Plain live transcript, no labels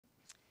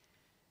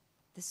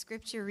The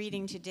scripture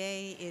reading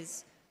today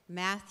is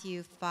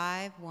Matthew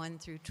 5, 1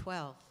 through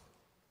 12.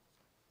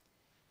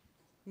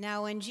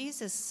 Now when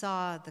Jesus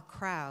saw the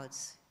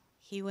crowds,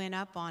 he went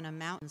up on a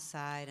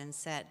mountainside and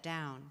sat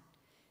down.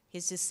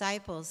 His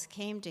disciples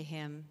came to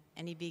him,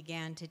 and he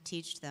began to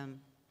teach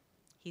them.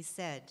 He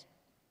said,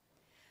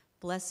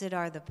 "Blessed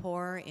are the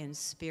poor in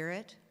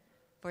spirit,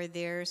 for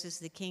theirs is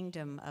the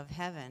kingdom of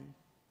heaven.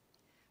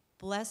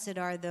 Blessed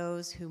are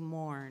those who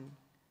mourn,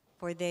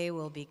 for they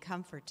will be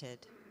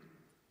comforted.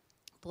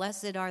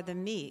 Blessed are the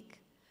meek,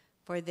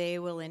 for they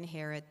will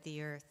inherit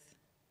the earth.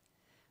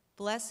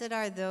 Blessed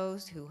are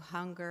those who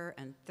hunger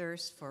and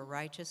thirst for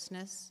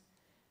righteousness,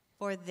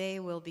 for they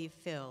will be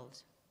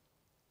filled.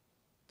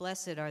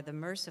 Blessed are the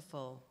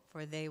merciful,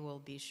 for they will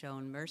be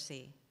shown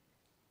mercy.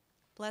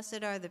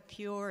 Blessed are the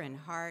pure in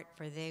heart,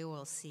 for they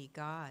will see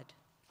God.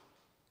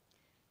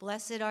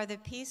 Blessed are the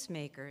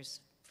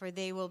peacemakers, for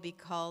they will be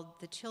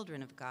called the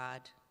children of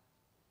God.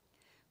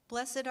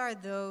 Blessed are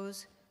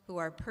those who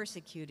are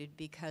persecuted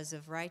because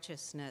of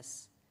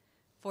righteousness,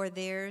 for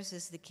theirs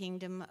is the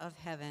kingdom of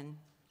heaven.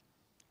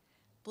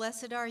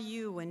 Blessed are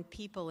you when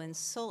people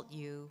insult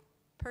you,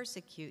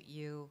 persecute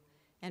you,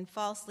 and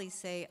falsely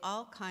say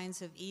all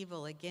kinds of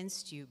evil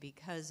against you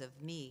because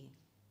of me.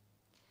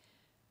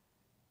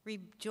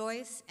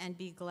 Rejoice and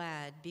be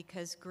glad,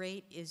 because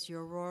great is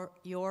your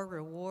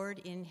reward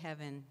in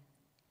heaven.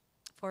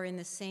 For in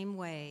the same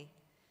way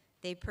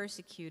they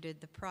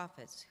persecuted the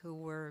prophets who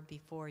were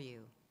before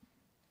you."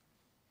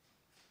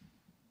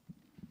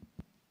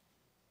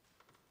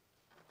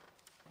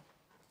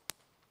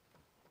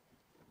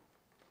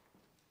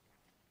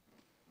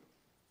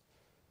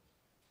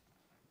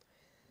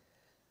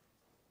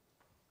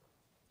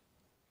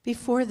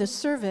 Before the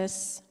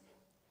service,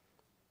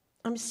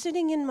 I'm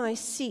sitting in my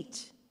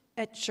seat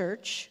at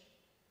church.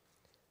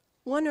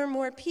 One or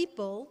more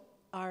people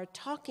are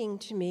talking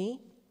to me.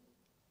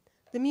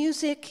 The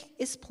music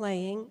is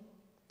playing.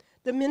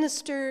 The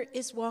minister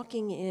is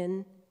walking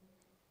in.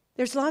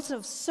 There's lots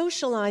of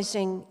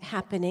socializing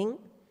happening.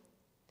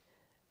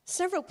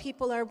 Several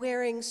people are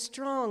wearing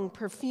strong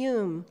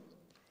perfume.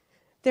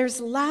 There's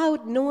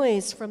loud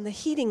noise from the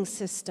heating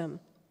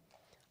system,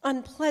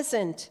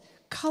 unpleasant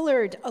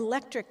colored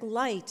electric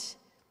light,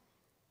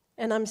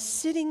 and I'm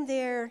sitting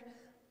there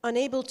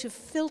unable to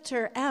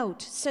filter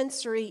out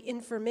sensory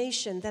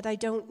information that I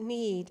don't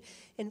need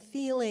and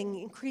feeling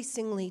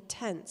increasingly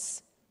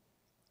tense.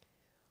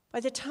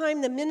 By the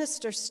time the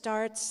minister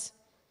starts,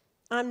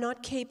 I'm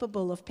not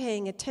capable of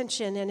paying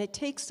attention, and it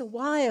takes a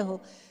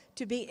while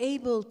to be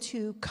able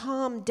to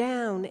calm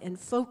down and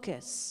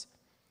focus.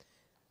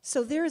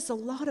 So there is a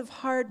lot of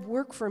hard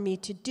work for me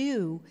to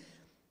do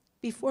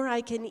before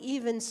I can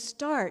even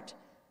start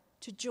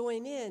to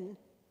join in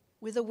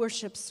with a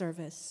worship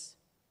service.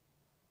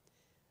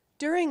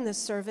 During the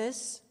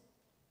service,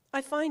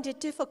 I find it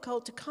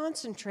difficult to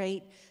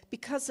concentrate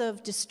because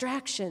of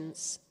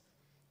distractions.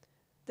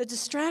 The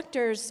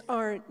distractors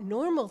are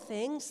normal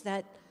things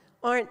that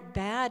aren't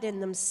bad in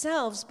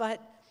themselves, but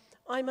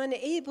I'm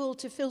unable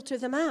to filter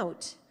them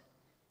out.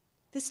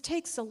 This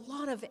takes a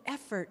lot of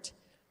effort,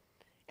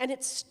 and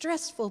it's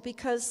stressful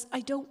because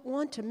I don't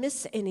want to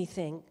miss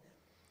anything.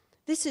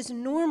 This is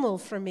normal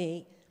for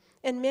me,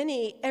 and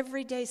many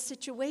everyday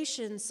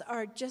situations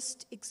are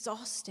just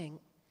exhausting.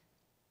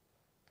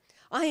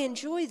 I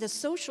enjoy the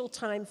social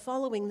time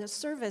following the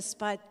service,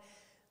 but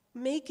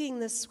making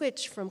the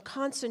switch from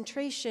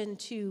concentration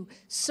to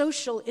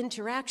social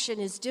interaction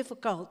is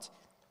difficult.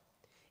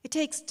 It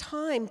takes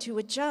time to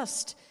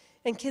adjust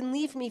and can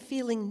leave me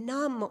feeling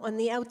numb on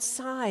the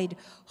outside,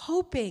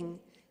 hoping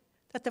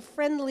that the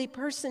friendly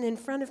person in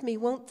front of me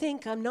won't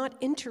think I'm not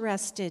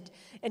interested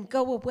and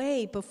go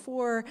away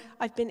before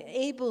I've been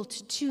able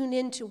to tune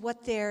into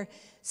what they're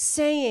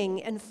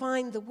saying and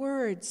find the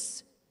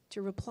words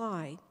to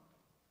reply.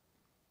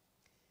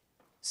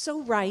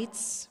 So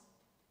writes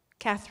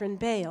Catherine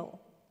Bale,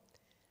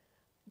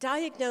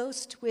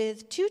 diagnosed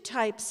with two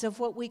types of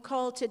what we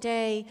call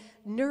today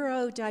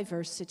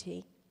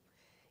neurodiversity,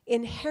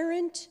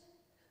 inherent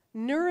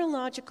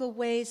neurological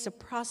ways of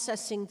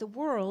processing the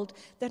world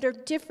that are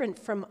different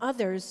from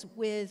others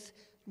with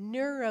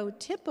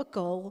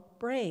neurotypical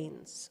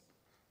brains.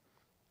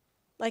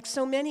 Like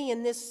so many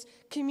in this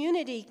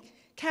community,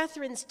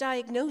 Catherine's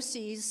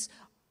diagnoses,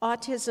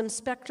 autism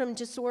spectrum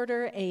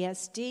disorder,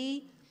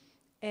 ASD,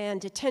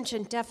 and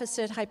attention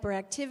deficit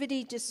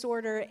hyperactivity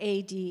disorder,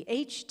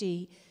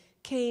 ADHD,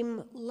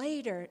 came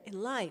later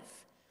in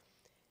life,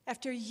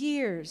 after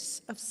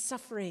years of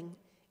suffering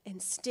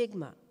and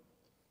stigma.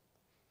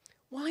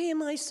 Why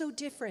am I so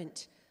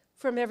different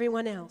from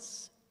everyone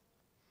else?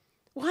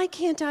 Why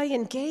can't I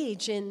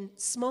engage in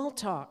small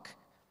talk?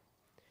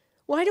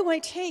 Why do I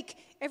take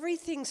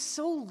everything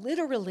so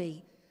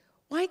literally?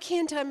 Why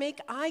can't I make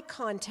eye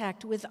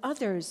contact with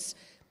others?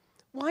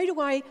 Why do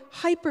I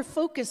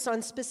hyper-focus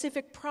on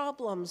specific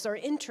problems or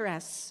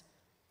interests?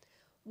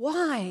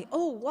 Why,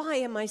 why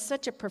am I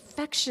such a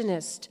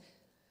perfectionist?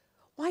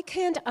 Why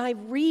can't I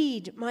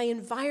read my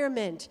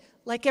environment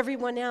like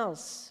everyone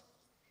else?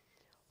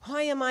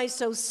 Why am I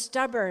so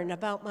stubborn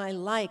about my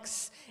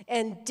likes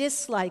and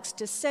dislikes,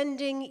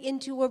 descending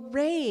into a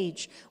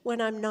rage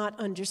when I'm not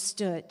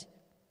understood?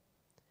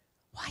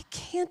 Why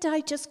can't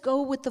I just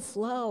go with the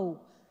flow?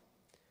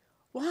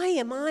 Why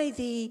am I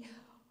the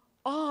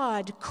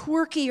odd,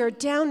 quirky, or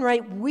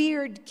downright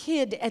weird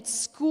kid at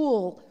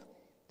school?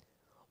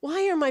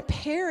 Why are my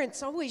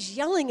parents always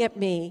yelling at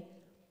me?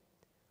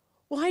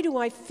 Why do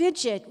I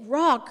fidget,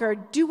 rock, or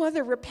do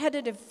other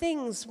repetitive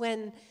things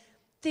when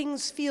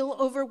things feel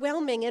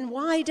overwhelming? And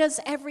why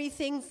does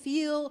everything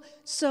feel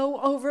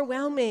so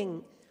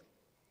overwhelming?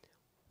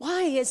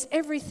 Why is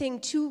everything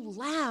too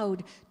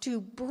loud,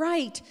 too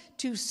bright,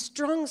 too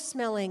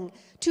strong-smelling,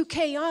 too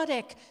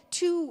chaotic,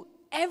 too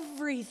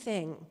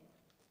everything?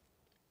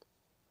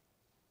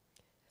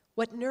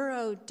 What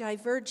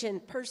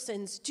neurodivergent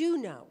persons do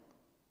know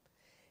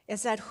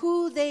is that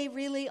who they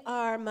really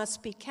are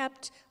must be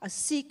kept a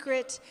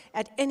secret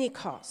at any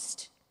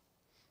cost,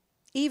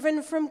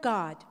 even from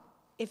God,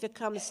 if it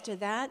comes to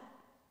that.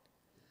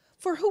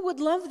 For who would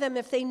love them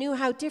if they knew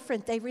how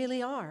different they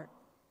really are?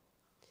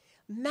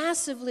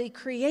 Massively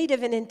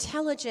creative and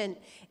intelligent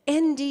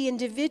ND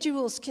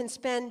individuals can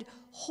spend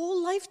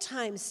whole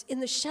lifetimes in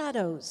the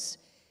shadows,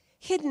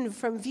 hidden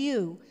from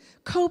view,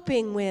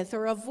 coping with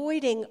or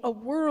avoiding a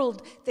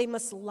world they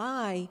must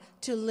lie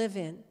to live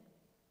in.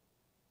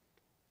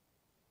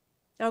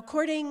 Now,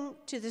 according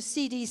to the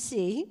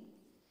CDC,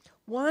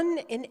 1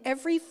 in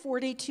every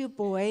 42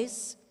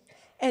 boys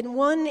and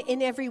 1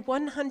 in every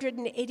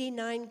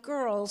 189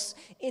 girls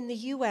in the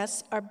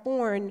U.S. are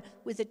born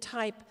with a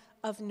type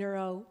of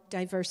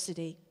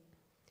neurodiversity.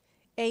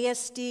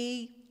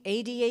 ASD,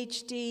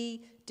 ADHD,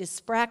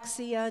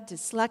 dyspraxia,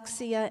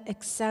 dyslexia,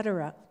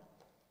 etc.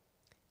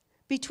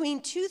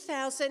 Between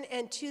 2000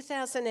 and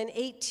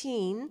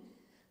 2018,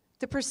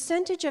 the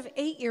percentage of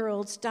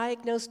 8-year-olds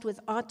diagnosed with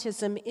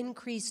autism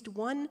increased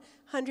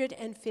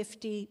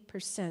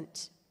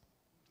 150%.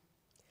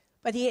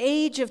 By the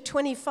age of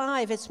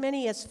 25, as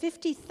many as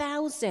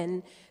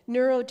 50,000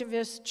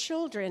 neurodiverse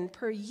children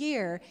per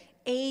year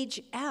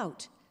age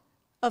out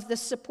of the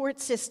support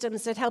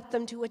systems that help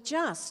them to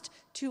adjust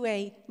to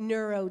a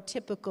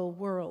neurotypical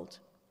world.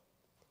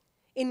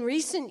 In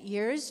recent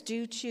years,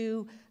 due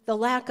to the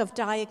lack of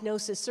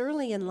diagnosis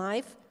early in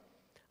life,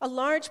 a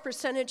large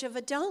percentage of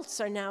adults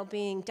are now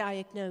being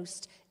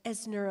diagnosed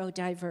as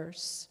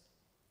neurodiverse.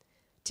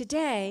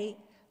 Today,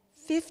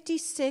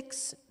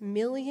 56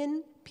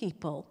 million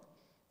people,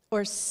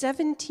 or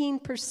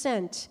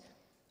 17%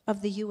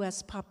 of the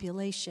U.S.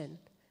 population,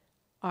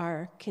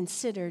 are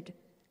considered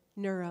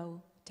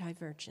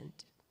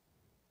neurodivergent.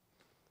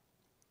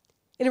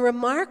 In a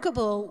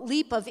remarkable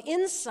leap of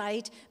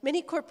insight,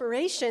 many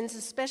corporations,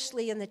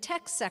 especially in the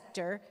tech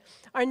sector,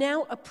 are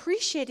now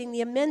appreciating the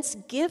immense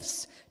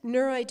gifts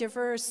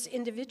neurodiverse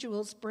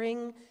individuals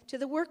bring to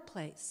the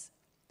workplace.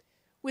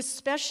 With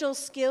special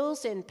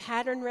skills in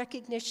pattern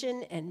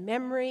recognition and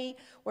memory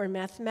or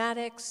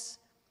mathematics,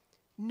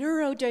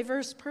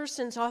 neurodiverse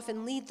persons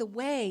often lead the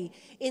way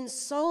in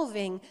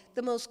solving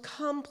the most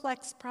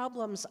complex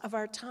problems of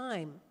our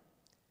time.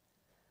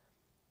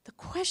 The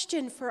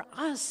question for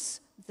us,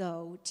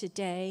 though,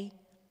 today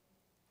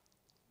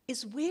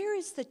is, where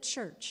is the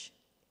church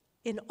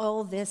in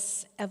all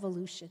this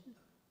evolution?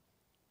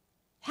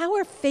 How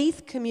are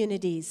faith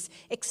communities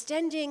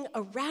extending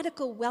a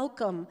radical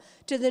welcome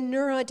to the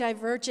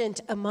neurodivergent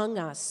among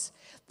us,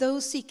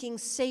 those seeking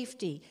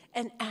safety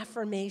and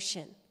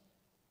affirmation?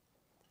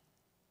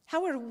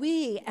 How are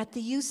we at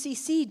the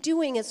UCC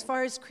doing as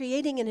far as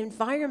creating an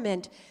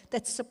environment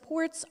that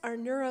supports our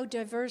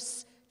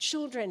neurodiverse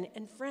children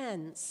and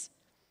friends?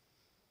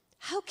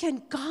 How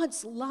can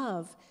God's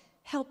love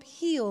help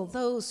heal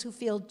those who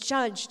feel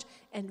judged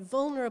and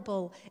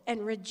vulnerable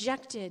and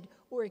rejected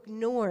or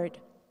ignored?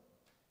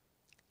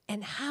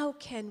 And how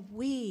can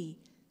we,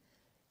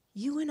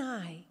 you and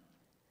I,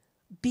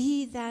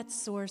 be that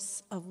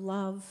source of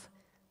love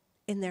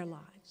in their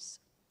lives?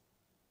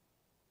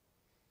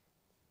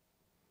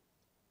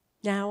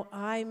 Now,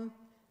 I'm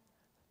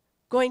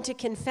going to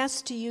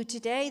confess to you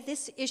today,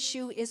 this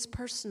issue is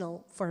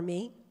personal for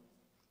me.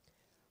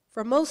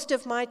 For most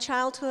of my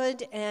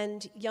childhood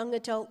and young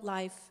adult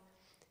life,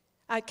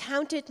 I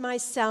counted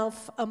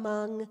myself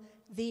among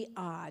the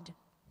odd.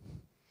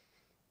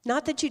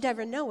 Not that you'd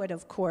ever know it,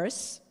 of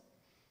course.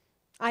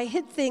 I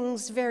hid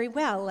things very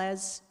well,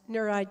 as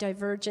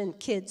neurodivergent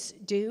kids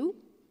do.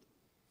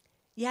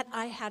 Yet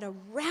I had a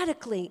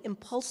radically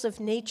impulsive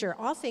nature,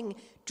 often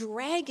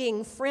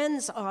dragging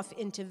friends off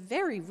into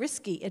very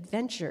risky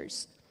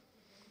adventures.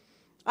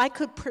 I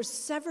could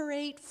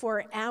perseverate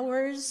for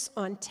hours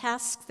on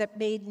tasks that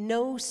made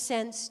no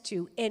sense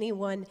to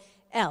anyone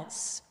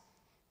else.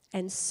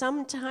 And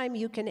sometime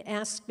you can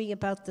ask me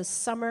about the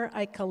summer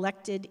I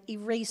collected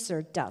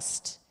eraser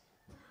dust.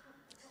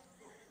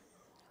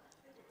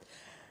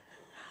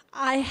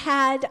 I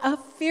had a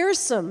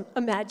fearsome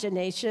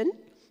imagination.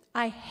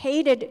 I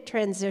hated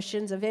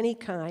transitions of any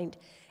kind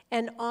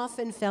and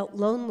often felt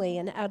lonely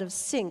and out of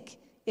sync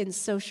in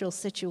social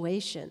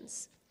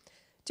situations.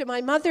 To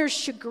my mother's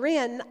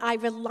chagrin, I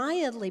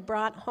reliably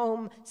brought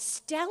home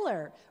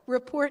stellar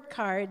report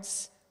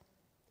cards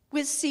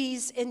with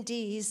C's and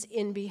D's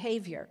in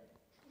behavior.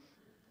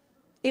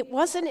 It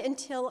wasn't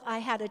until I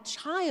had a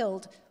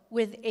child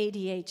with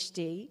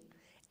ADHD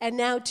and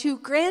now 2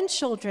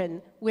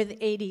 grandchildren with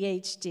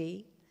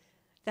ADHD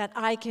that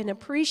I can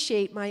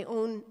appreciate my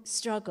own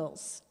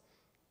struggles,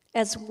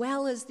 as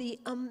well as the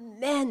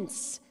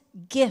immense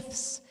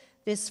gifts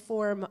this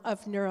form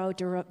of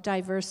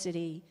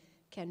neurodiversity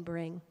can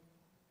bring.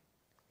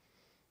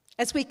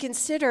 As we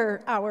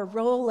consider our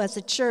role as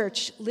a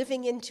church,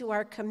 living into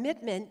our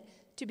commitment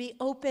to be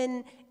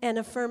open and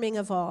affirming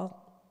of all,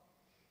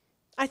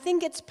 I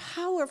think it's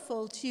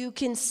powerful to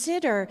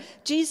consider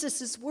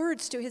Jesus'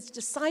 words to his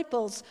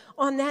disciples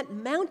on that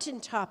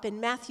mountaintop in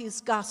Matthew's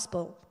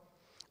gospel.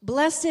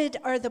 Blessed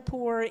are the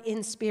poor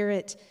in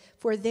spirit,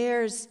 for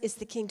theirs is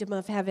the kingdom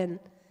of heaven.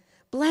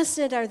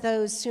 Blessed are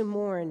those who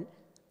mourn,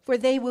 for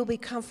they will be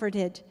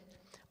comforted.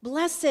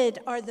 Blessed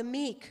are the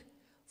meek,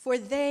 for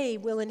they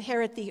will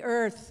inherit the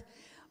earth.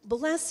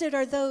 Blessed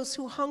are those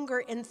who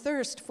hunger and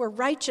thirst for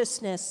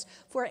righteousness,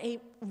 for a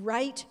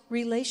right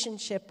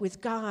relationship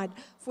with God,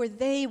 for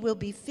they will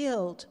be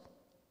filled.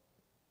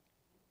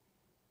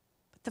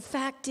 But the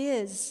fact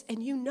is,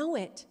 and you know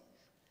it,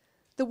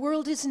 the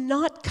world is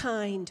not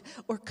kind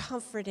or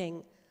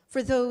comforting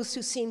for those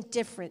who seem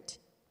different,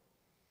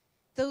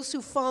 those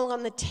who fall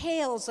on the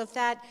tails of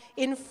that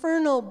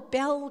infernal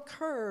bell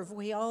curve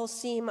we all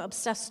seem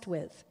obsessed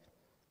with.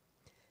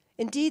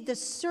 Indeed, the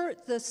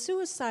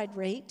suicide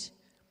rate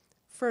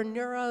for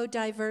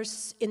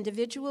neurodiverse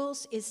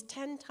individuals is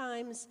 10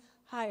 times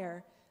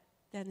higher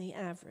than the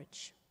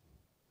average.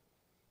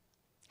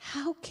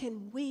 How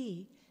can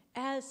we,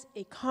 as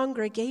a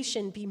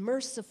congregation, be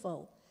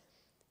merciful?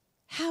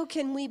 How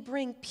can we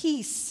bring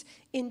peace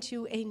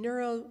into a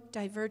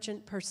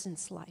neurodivergent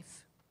person's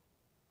life?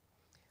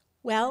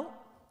 Well,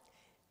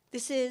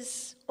 this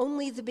is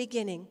only the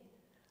beginning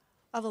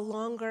of a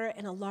longer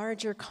and a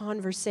larger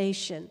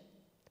conversation.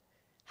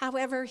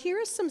 However,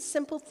 here are some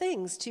simple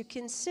things to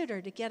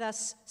consider to get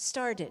us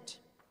started.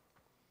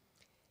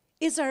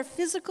 Is our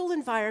physical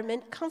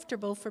environment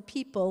comfortable for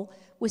people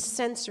with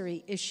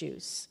sensory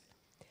issues?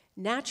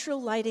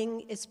 Natural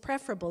lighting is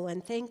preferable,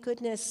 and thank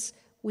goodness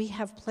we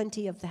have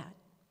plenty of that.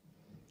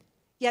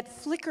 Yet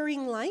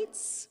flickering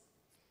lights,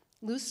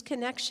 loose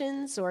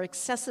connections, or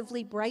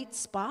excessively bright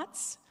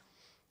spots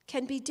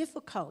can be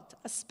difficult,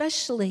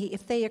 especially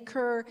if they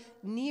occur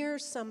near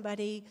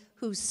somebody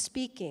who's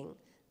speaking.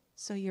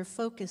 So your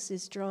focus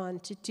is drawn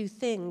to 2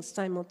 things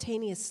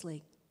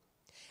simultaneously.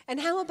 And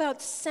how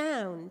about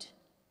sound?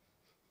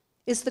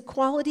 Is the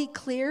quality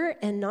clear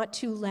and not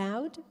too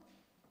loud?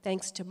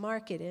 Thanks to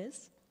Mark, it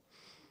is.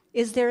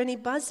 Is there any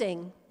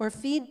buzzing or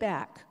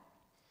feedback?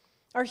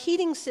 Are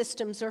heating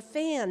systems or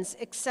fans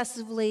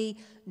excessively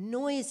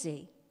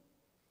noisy?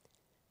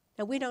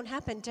 Now, we don't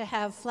happen to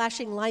have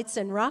flashing lights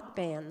and rock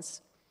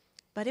bands,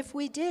 but if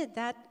we did,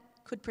 that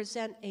could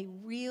present a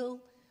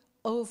real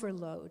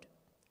overload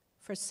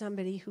for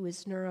somebody who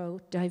is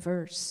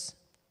neurodiverse.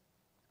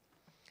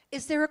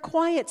 Is there a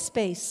quiet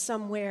space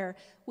somewhere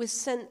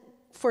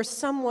for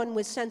someone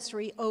with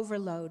sensory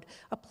overload,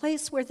 a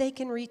place where they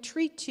can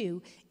retreat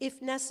to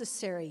if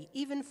necessary,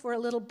 even for a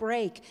little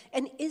break?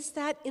 And is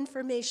that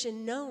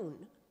information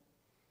known?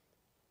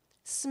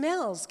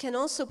 Smells can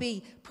also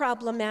be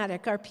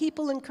problematic. Are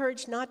people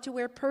encouraged not to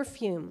wear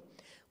perfume?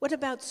 What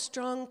about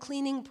strong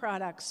cleaning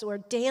products or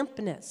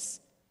dampness?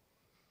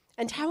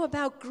 And how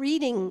about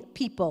greeting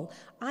people?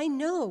 I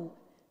know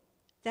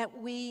that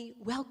we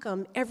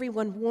welcome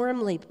everyone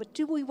warmly, but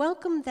do we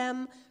welcome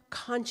them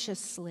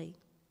consciously?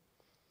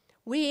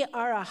 We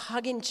are a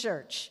hugging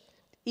church,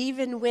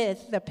 even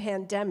with the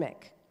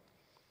pandemic.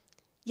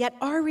 Yet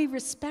are we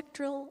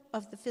respectful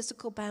of the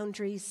physical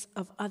boundaries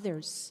of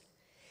others?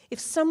 If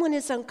someone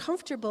is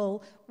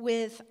uncomfortable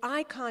with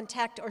eye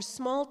contact or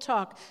small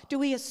talk, do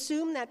we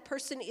assume that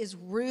person is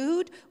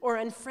rude or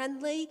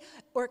unfriendly?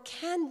 Or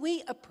can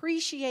we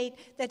appreciate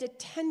that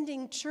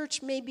attending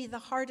church may be the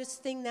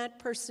hardest thing that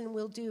person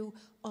will do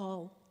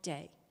all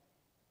day?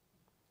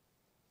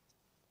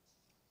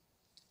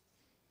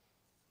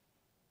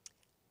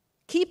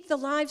 Keep the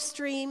live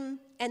stream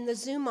and the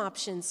Zoom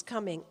options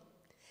coming.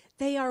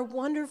 They are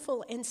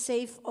wonderful and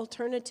safe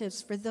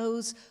alternatives for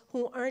those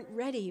who aren't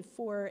ready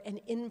for an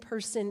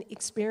in-person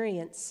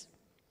experience.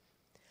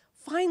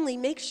 Finally,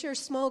 make sure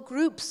small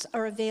groups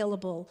are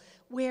available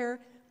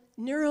where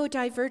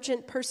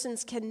neurodivergent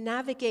persons can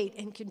navigate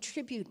and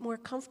contribute more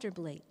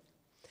comfortably.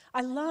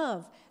 I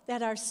love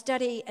that our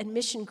study and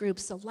mission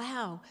groups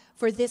allow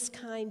for this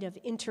kind of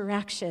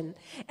interaction.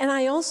 And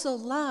I also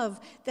love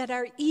that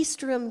our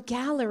East Room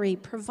Gallery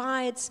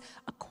provides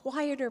a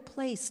quieter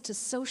place to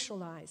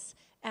socialize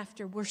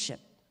after worship.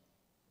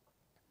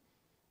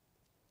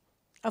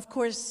 Of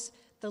course,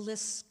 the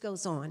list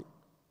goes on.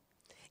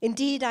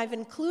 Indeed, I've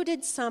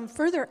included some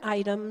further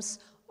items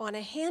on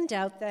a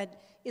handout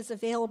that is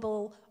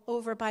available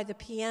over by the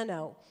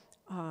piano,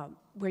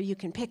 where you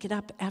can pick it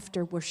up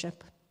after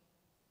worship.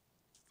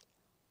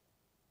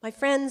 My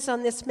friends,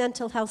 on this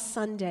Mental Health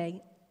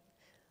Sunday,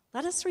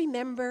 let us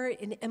remember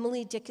in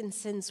Emily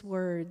Dickinson's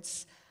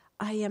words,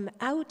 I am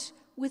out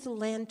with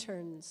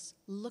lanterns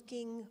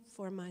looking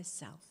for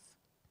myself.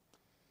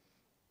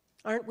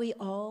 Aren't we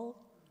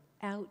all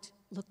out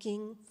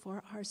looking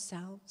for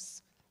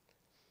ourselves?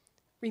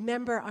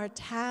 Remember, our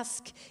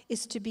task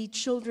is to be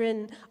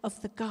children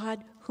of the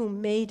God who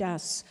made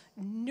us,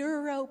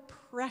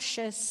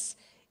 neuro-precious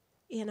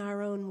in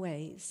our own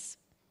ways,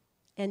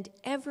 and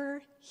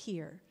ever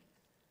here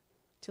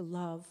to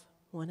love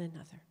one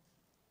another.